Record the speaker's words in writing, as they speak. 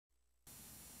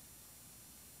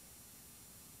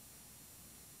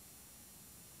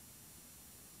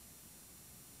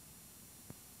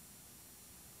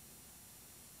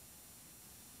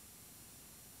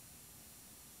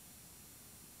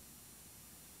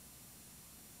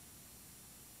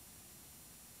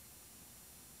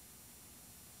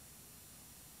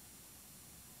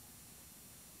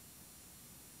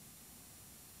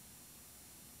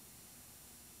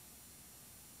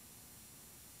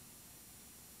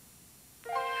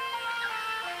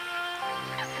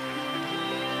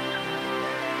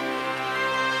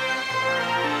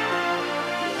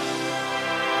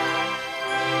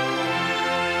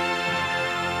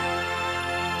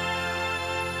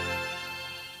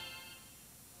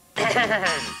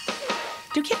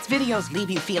Do kids' videos leave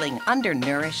you feeling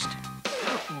undernourished?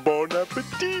 Bon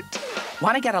appetit!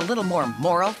 Want to get a little more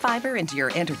moral fiber into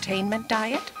your entertainment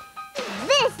diet?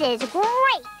 This is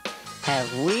great!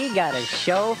 Have we got a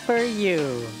show for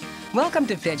you? Welcome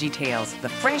to VeggieTales, the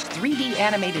fresh 3D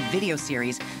animated video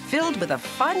series filled with the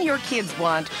fun your kids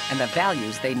want and the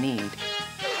values they need.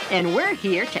 And we're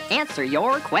here to answer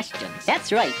your questions.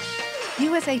 That's right.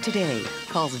 USA Today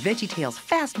calls VeggieTales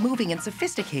fast-moving and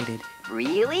sophisticated.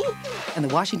 Really? And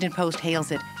the Washington Post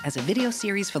hails it as a video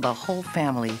series for the whole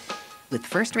family, with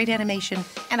first-rate animation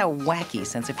and a wacky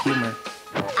sense of humor.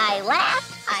 I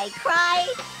laughed, I cried,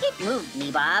 it moved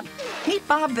me, Bob. Meet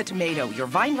Bob the Tomato, your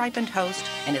vine-ripened host,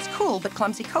 and his cool but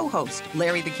clumsy co-host,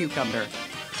 Larry the Cucumber.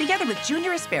 Together with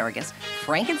Junior Asparagus,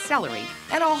 Frank and Celery,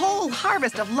 and a whole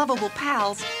harvest of lovable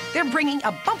pals, they're bringing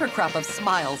a bumper crop of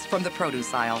smiles from the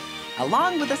produce aisle,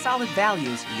 along with the solid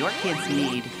values your kids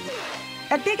need.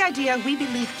 At Big Idea, we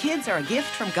believe kids are a gift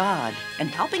from God, and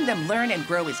helping them learn and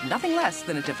grow is nothing less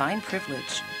than a divine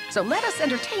privilege. So let us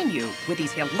entertain you with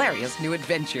these hilarious new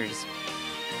adventures.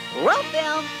 Roll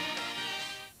film!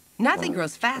 Nothing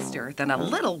grows faster than a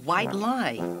little white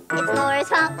lie. It's Laura's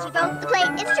fault, she broke the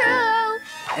plate, it's true!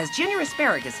 As Junior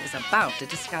Asparagus is about to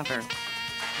discover.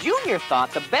 Junior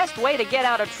thought the best way to get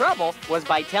out of trouble was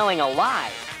by telling a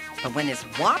lie. But when his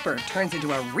Whopper turns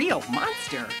into a real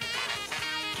monster,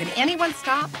 can anyone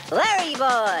stop? Larry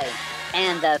Boy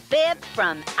and the fib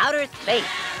from outer space.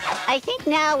 I think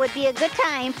now would be a good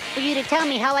time for you to tell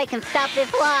me how I can stop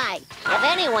this lie. If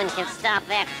anyone can stop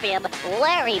that fib,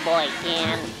 Larry Boy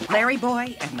can. Larry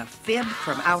Boy and the Fib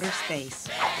from Outer Space.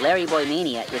 Larry Boy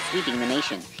Mania is sweeping the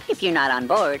nation. If you're not on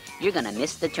board, you're gonna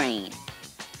miss the train.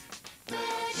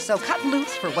 So cut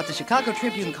loose for what the Chicago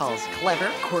Tribune calls clever,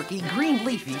 quirky, green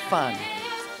leafy fun.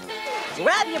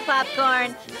 Grab your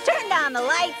popcorn, turn down the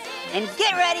lights, and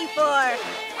get ready for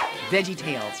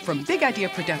VeggieTales from Big Idea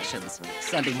Productions.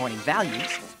 Sunday morning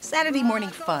values, Saturday morning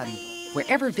fun,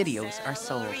 wherever videos are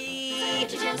sold.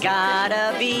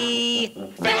 Gotta be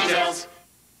VeggieTales.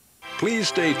 Please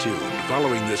stay tuned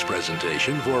following this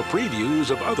presentation for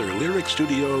previews of other Lyrick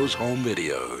Studios home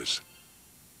videos.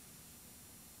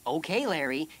 Okay,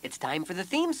 Larry, it's time for the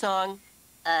theme song.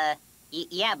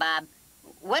 Yeah, Bob.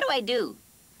 What do I do?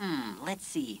 Let's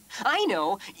see. I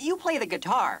know. You play the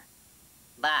guitar.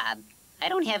 Bob, I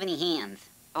don't have any hands.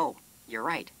 Oh, you're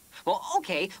right. Well,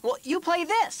 okay. Well, you play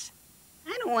this.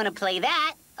 I don't want to play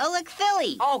that. I'll look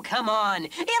silly. Oh, come on.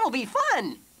 It'll be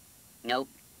fun. Nope.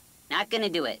 Not gonna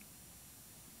do it.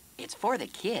 It's for the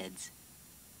kids.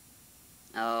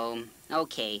 Oh,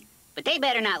 okay. But they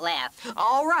better not laugh.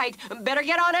 All right. Better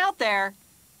get on out there.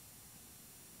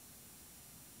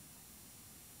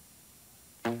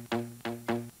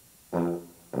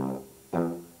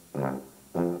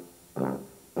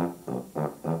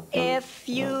 If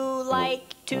you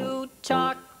like to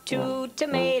talk to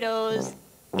tomatoes,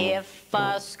 if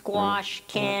a squash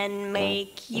can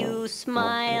make you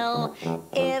smile,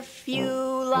 if you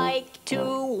like to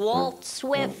waltz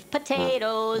with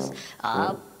potatoes,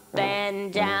 up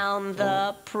and down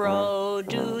the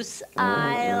produce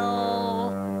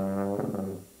aisle.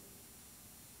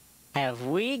 Have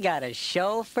we got a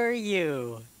show for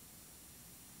you?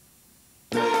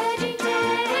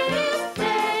 VeggieTales,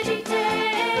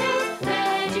 VeggieTales,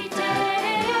 VeggieTales,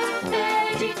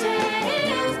 VeggieTales,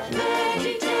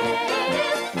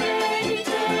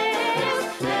 VeggieTales,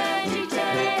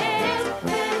 VeggieTales,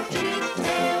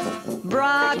 VeggieTales.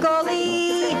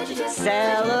 Broccoli,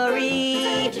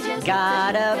 celery,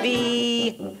 gotta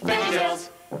be VeggieTales.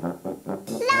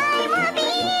 Lima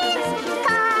beans,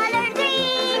 collard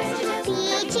greens,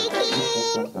 peachy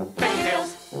keen,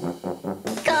 VeggieTales.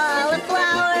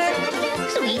 cauliflower,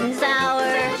 sweet and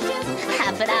sour,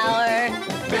 half an hour.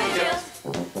 VeggieTales.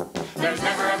 There's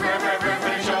never ever ever ever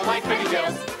been a show like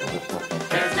VeggieTales.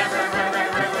 There's never ever ever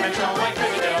ever been a show like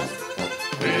VeggieTales.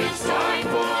 It's time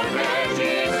for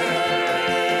VeggieTales.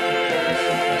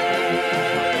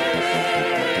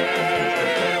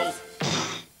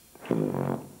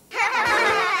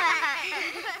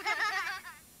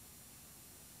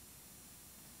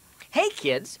 Hey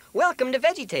kids, welcome to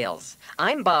VeggieTales.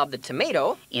 I'm Bob the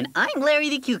Tomato, And I'm Larry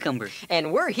the Cucumber.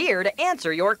 and we're here to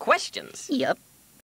answer your questions. Yep.